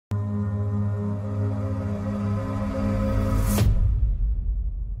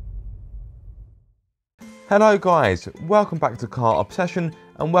Hello guys, welcome back to Car Obsession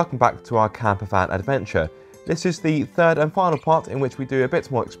and welcome back to our campervan adventure. This is the third and final part in which we do a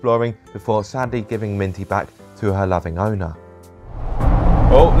bit more exploring before sadly giving Minty back to her loving owner.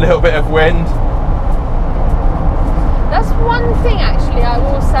 Oh, little bit of wind. That's one thing actually I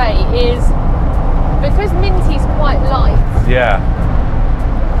will say is because Minty's quite light. Yeah.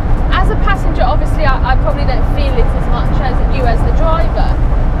 As a passenger, obviously I probably don't feel it as much as you as the driver.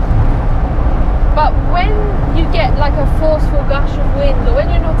 But when you get like a forceful gush of wind, or when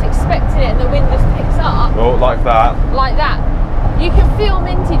you're not expecting it and the wind just picks up. Oh, like that. Like that. You can feel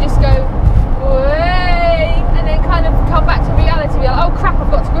Minty just go, way, and then kind of come back to reality. Be like, oh crap, I've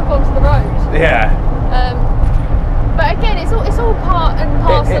got to grip onto the road. Yeah. But again, it's all part and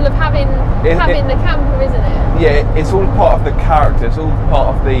parcel of having the camper, isn't it? Yeah, it's all part of the character. It's all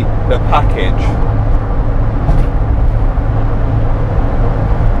part of the package.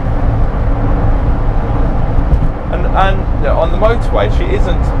 And you know, on the motorway, she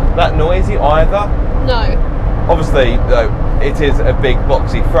isn't that noisy either. No. Obviously, though, it is a big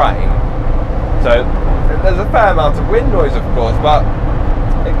boxy frame, so there's a fair amount of wind noise, of course, but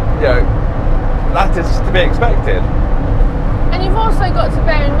you know, that is to be expected. And you've also got to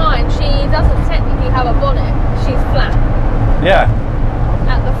bear in mind, she doesn't technically have a bonnet, she's flat. Yeah.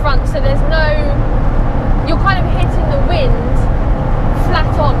 At the front, so there's no, you're kind of hitting the wind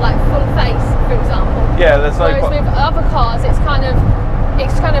flat on, like full face, for example. Yeah, there's no. Whereas with other cars, it's kind of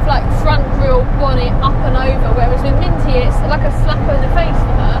like front grille, bonnet, up and over. Whereas with Minty, it's like a slap in the face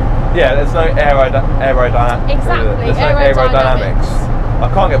for her. Yeah, there's no aerodynamics. Exactly, there's no aerodynamics. I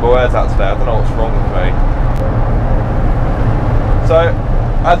can't get my words out today. I don't know what's wrong with me. So,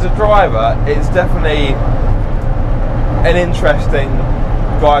 as a driver, it's definitely an interesting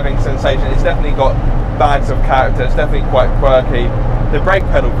driving sensation. It's definitely got bags of character. It's definitely quite quirky. The brake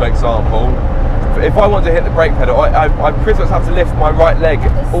pedal, for example, if I want to hit the brake pedal, I pretty much have to lift my right leg. You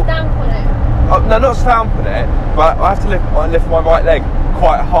have to stamp on it. No, not stamp on it, but I have to lift my right leg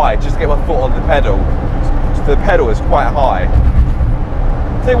quite high just to get my foot on the pedal. The pedal is quite high.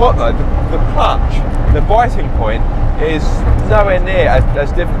 Tell you what though, the clutch, the biting point is nowhere near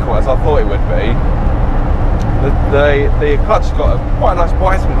as difficult as I thought it would be. The clutch has got quite a nice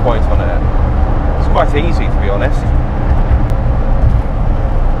biting point on it. It's quite easy, to be honest.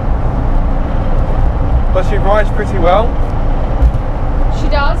 But she rides pretty well. She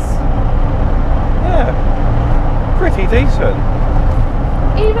does. Yeah, pretty decent.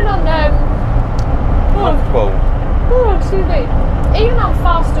 Even on comfortable. Oh, excuse me. Even on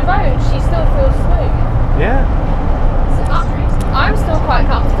faster roads, she still feels smooth. Yeah. So I'm still quite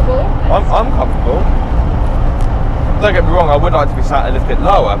comfortable. I'm comfortable. Don't get me wrong, I would like to be sat a little bit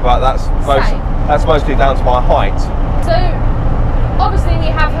lower, but that's mostly down to my height. So obviously we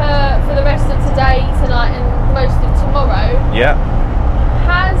have her for the rest of today, tonight and most of tomorrow. Yeah.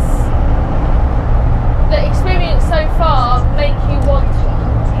 Has the experience so far make you want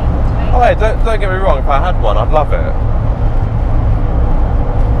one? Oh, hey, don't get me wrong, if I had one I'd love it.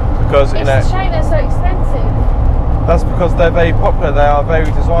 Because it's a shame they're so expensive. That's because they're very popular, they are very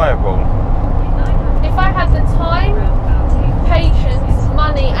desirable. If I had the time, patience,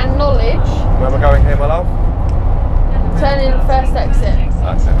 money and knowledge. Where am I going here, my love? Turn in the first exit.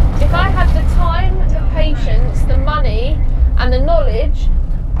 That's it. If I had the time, the patience, the money and the knowledge,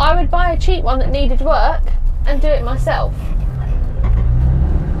 I would buy a cheap one that needed work and do it myself.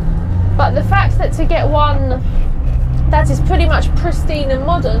 But the fact that to get one that is pretty much pristine and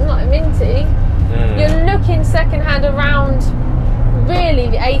modern, like Minty, you're looking second-hand around really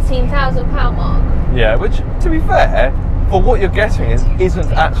the £18,000 mark. Yeah, which, to be fair, for what you're getting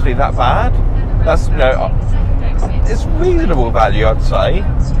isn't actually that bad. That's, you know, it's reasonable value, I'd say.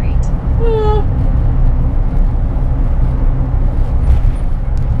 Yeah.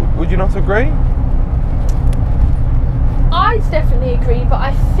 Would you not agree? I'd definitely agree, but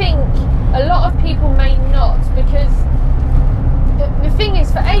I think a lot of people may not, because the thing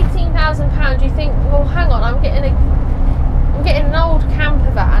is, for £18,000 you think, well hang on, I'm getting an old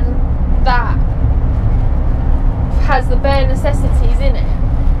camper van that has the bare necessities in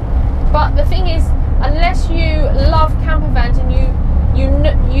it. But the thing is, unless you love camper vans and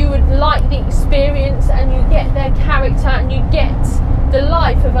you would like the experience and you get their character and you get the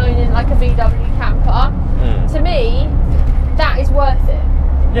life of owning like a VW camper, to me that is worth it.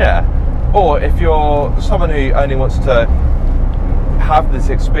 Yeah. Or if you're someone who only wants to have this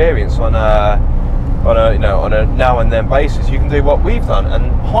experience on a now and then basis, you can do what we've done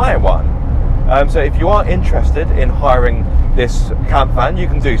and hire one. So if you are interested in hiring this campervan, you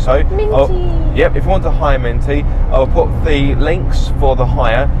can do so. Minty. Yep, if you want to hire Minty, I'll put the links for the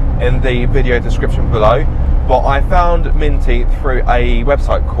hire in the video description below. But I found Minty through a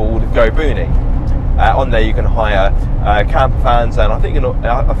website called Go Booney. On there you can hire campervans, and I think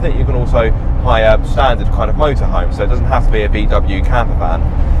you can also hire standard kind of motorhomes, so it doesn't have to be a VW campervan.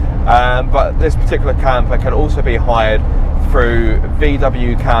 But this particular camper can also be hired through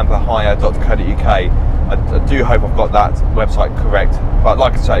vwcamperhire.co.uk. I do hope I've got that website correct, but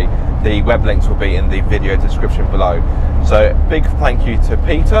like I say, the web links will be in the video description below. So big thank you to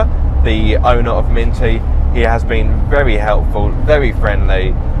Peter, the owner of Minty. He has been very helpful, very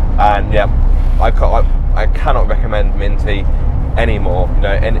friendly, and yeah, I cannot recommend Minty anymore.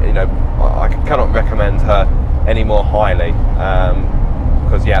 I cannot recommend her any more highly,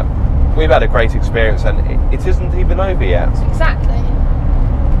 because yeah, we've had a great experience, and it isn't even over yet. Exactly.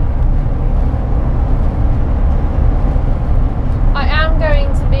 I am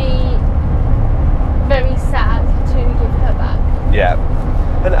going to be very sad to give her back. Yeah,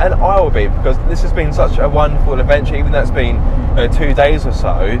 and I will be, because this has been such a wonderful adventure. Even though it's been 2 days or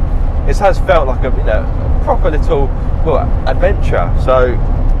so, it has felt like a proper little adventure. So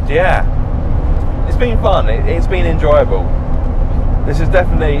yeah, it's been fun. It's been enjoyable. This is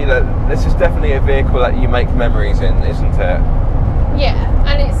definitely a vehicle that you make memories in, isn't it? Yeah,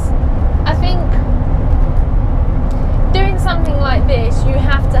 and I think doing something like this, you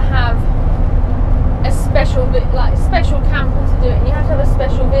have to have a special camper to do it. You have to have a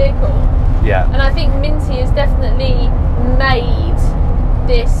special vehicle. Yeah. And I think Minty has definitely made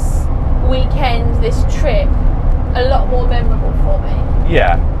this weekend, this trip, a lot more memorable for me.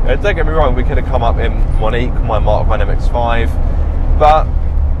 Yeah. Don't get me wrong. We could have come up in Monique, my Mark 1 MX-5, but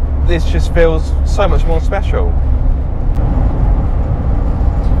this just feels so much more special.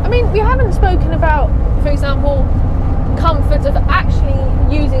 I mean, we haven't spoken about, for example, comfort of actually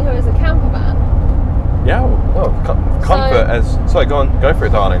using her as a campervan. Yeah, well, sorry, go for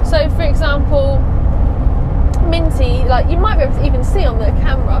it, darling. So, for example, Minty, like you might be able to even see on the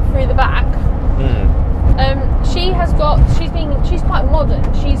camera through the back. She's quite modern.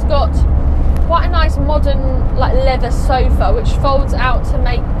 She's got quite a nice modern like leather sofa which folds out to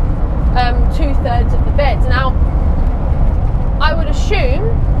make 2/3 of the bed. Now, I would assume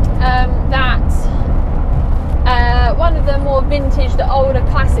that one of the more vintage, the older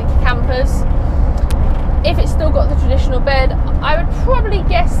classic campers, if it's still got the traditional bed, I would probably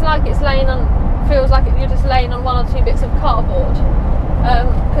guess like it's feels like you're just laying on 1 or 2 bits of cardboard.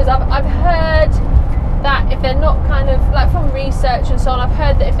 Because I've heard that if they're not kind of, like from research and so on, I've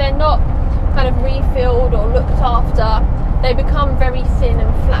heard that if they're not kind of refilled or looked after, they become very thin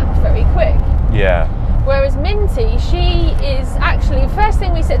and flat very quick. Yeah. Whereas Minty, she is actually, the first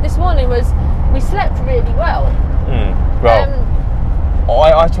thing we said this morning was we slept really well.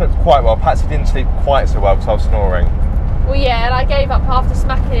 I slept quite well. Patsy didn't sleep quite so well because I was snoring. Well, yeah, and I gave up after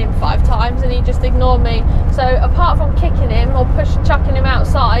smacking him 5 times and he just ignored me. So apart from kicking him or chucking him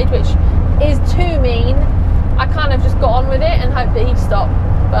outside, which is too mean, I kind of just got on with it and hoped that he'd stop.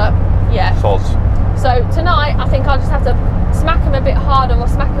 But yeah. Soz. So tonight, I think I'll just have to smack him a bit harder, or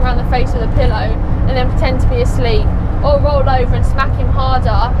smack him around the face with a pillow and then pretend to be asleep, or roll over and smack him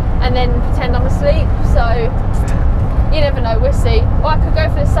harder and then pretend I'm asleep. So you never know, we'll see. Or I could go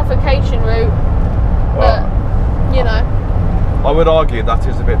for the suffocation route, but you know. I would argue that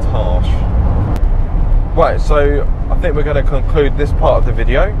is a bit harsh. Right, so I think we're going to conclude this part of the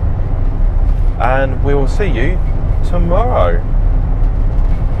video, and we will see you tomorrow.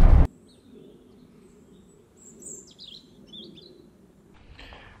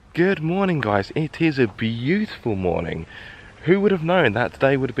 Good morning, guys. It is a beautiful morning. Who would have known that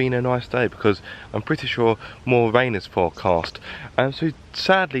today would have been a nice day, because I'm pretty sure more rain is forecast. So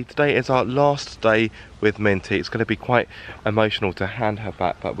sadly today is our last day with Minty. It's going to be quite emotional to hand her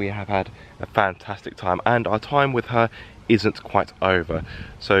back, but we have had a fantastic time, and our time with her isn't quite over.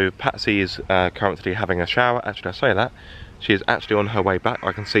 So Patsy is currently having a shower. Actually, I say that, she is actually on her way back.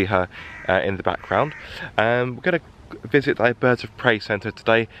 I can see her in the background. We're going to visit a Birds of Prey centre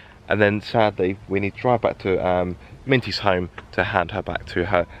today, and then sadly we need to drive back to Minty's home to hand her back to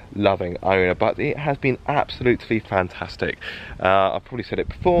her loving owner. But it has been absolutely fantastic. I've probably said it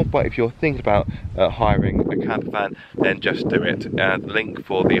before, but if you're thinking about hiring a campervan, then just do it. The link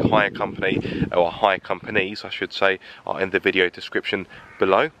for the hire company, or hire companies I should say, are in the video description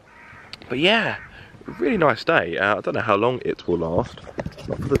below. But yeah, really nice day. I don't know how long it will last,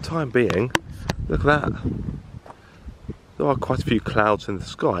 but for the time being, look at that. There are quite a few clouds in the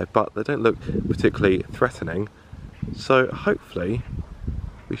sky, but they don't look particularly threatening. So hopefully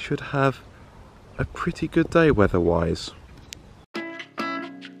we should have a pretty good day weather-wise.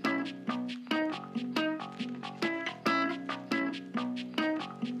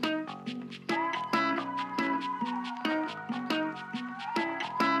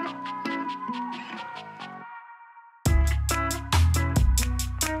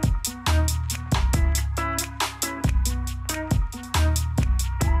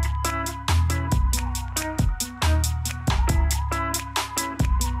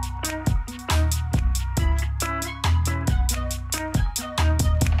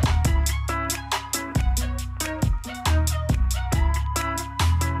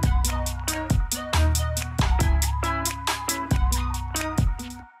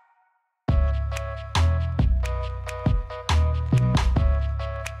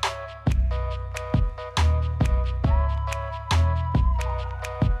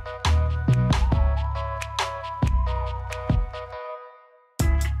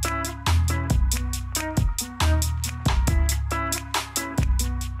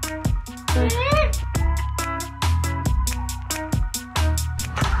 So.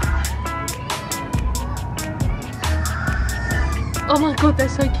 Oh my god, they're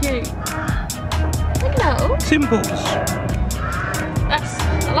so cute. Hello. Symbols.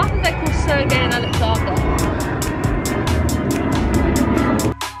 I like that they're called Sergey and Alexander.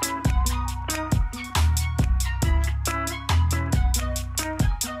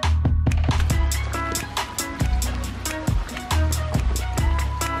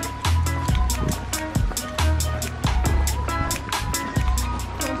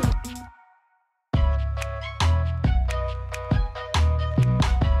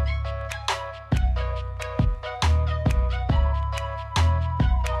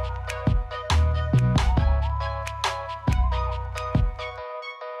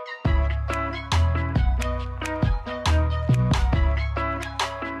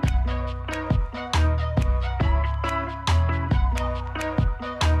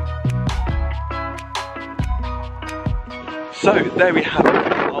 So there we have it.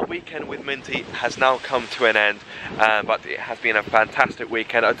 Our weekend with Minty has now come to an end, but it has been a fantastic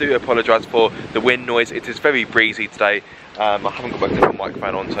weekend. I do apologise for the wind noise. It is very breezy today. I haven't got my different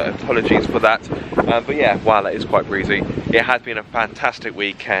microphone on, so apologies for that. But yeah, while it is quite breezy, it has been a fantastic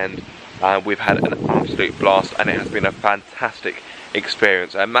weekend. We've had an absolute blast, and it has been a fantastic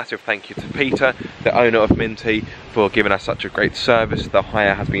experience. A massive thank you to Peter, the owner of Minty, for giving us such a great service. The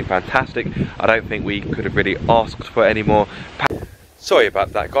hire has been fantastic. I don't think we could have really asked for any more. Sorry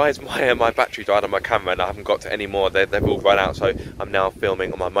about that, guys. My battery died on my camera and I haven't got to any more. They've all run out, so I'm now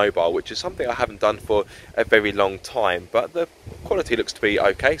filming on my mobile, which is something I haven't done for a very long time. But the quality looks to be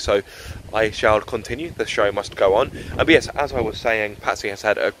okay, so I shall continue. The show must go on. But yes, as I was saying, Patsy has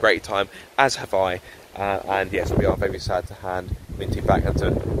had a great time, as have I. And yes, we are very sad to hand Minty back and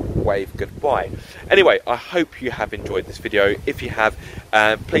to wave goodbye. Anyway, I hope you have enjoyed this video. If you have,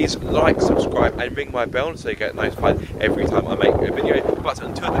 please like, subscribe and ring my bell so you get notified every time I make a video. But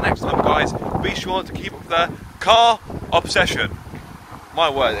until the next time, guys, be sure to keep up the car obsession. My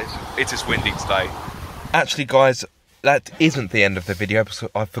word, it is windy today. Actually, guys, that isn't the end of the video because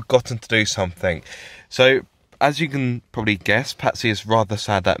I've forgotten to do something. So, as you can probably guess, Patsy is rather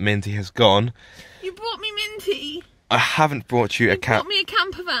sad that Minty has gone. You brought me Minty. I haven't brought you a brought me a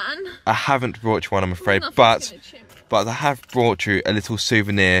camper van. I haven't brought you one, I'm afraid, but I have brought you a little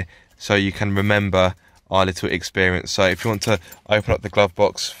souvenir so you can remember our little experience. So if you want to open up the glove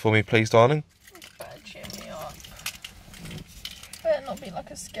box for me, please, darling. Better cheer me up. Better not be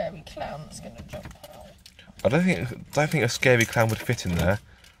like a scary clown that's going to jump out. I don't think a scary clown would fit in there.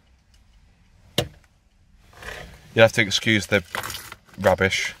 You'll have to excuse the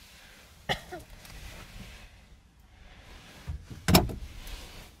rubbish.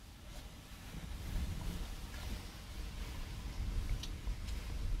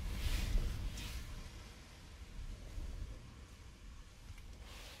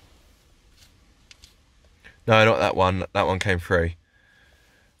 No, not that one. That one came free.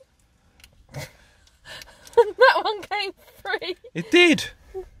 That one came free? It did!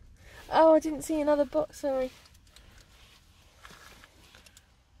 Oh, I didn't see another box, sorry.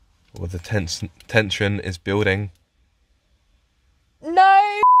 Well, the tension is building.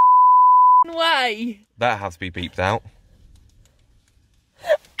 No way! That has to be beeped out.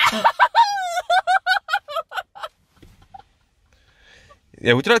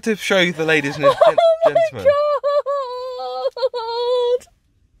 Yeah, would you like to show the ladies and gentlemen? Oh my god!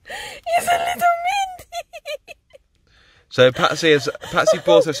 He's a little Minty! So Patsy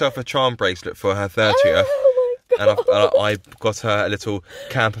bought herself a charm bracelet for her 30th. Oh my god! And I got her a little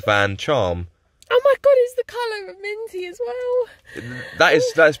campervan charm. Oh my god, it's the colour of Minty as well. That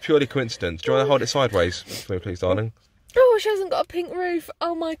is purely coincidence. Do you want to hold it sideways for me, please, darling? Oh, she hasn't got a pink roof.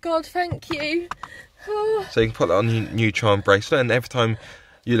 Oh my god, thank you. Oh. So you can put that on your new charm bracelet, and every time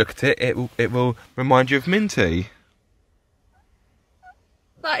you look at it, it will remind you of Minty.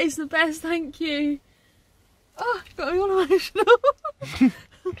 That is the best, thank you. Oh, got me all emotional.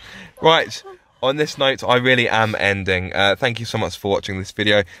 Right, on this note, I really am ending. Thank you so much for watching this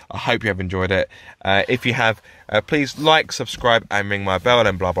video. I hope you have enjoyed it. If you have, please like, subscribe, and ring my bell,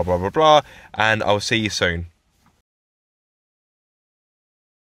 and blah, blah, blah, blah, blah. And I'll see you soon.